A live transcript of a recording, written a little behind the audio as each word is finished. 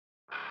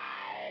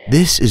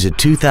This is a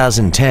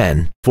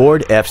 2010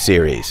 Ford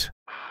F-Series.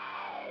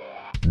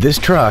 This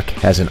truck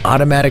has an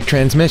automatic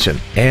transmission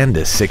and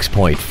a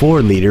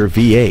 6.4-liter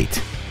V8.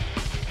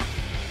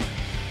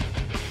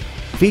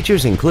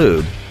 Features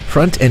include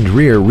front and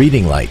rear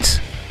reading lights,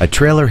 a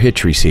trailer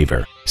hitch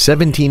receiver,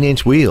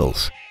 17-inch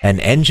wheels, an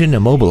engine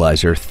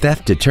immobilizer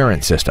theft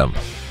deterrent system,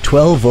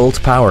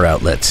 12-volt power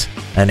outlets,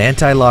 an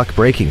anti-lock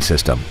braking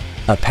system,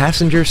 a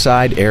passenger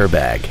side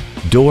airbag,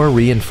 door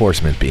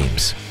reinforcement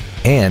beams,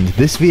 and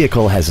this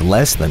vehicle has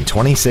less than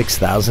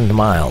 26,000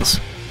 miles.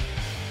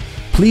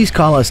 Please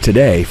call us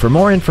today for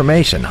more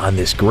information on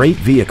this great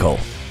vehicle.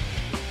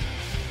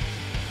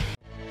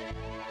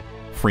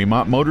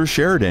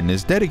 FremontMotorSheridan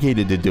is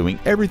dedicated to doing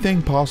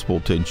everything possible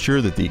to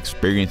ensure that the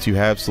experience you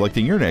have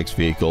selecting your next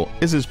vehicle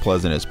is as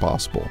pleasant as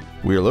possible.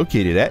 We are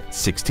located at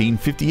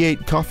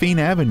 1658 Coffeen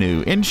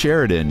Avenue in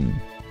Sheridan.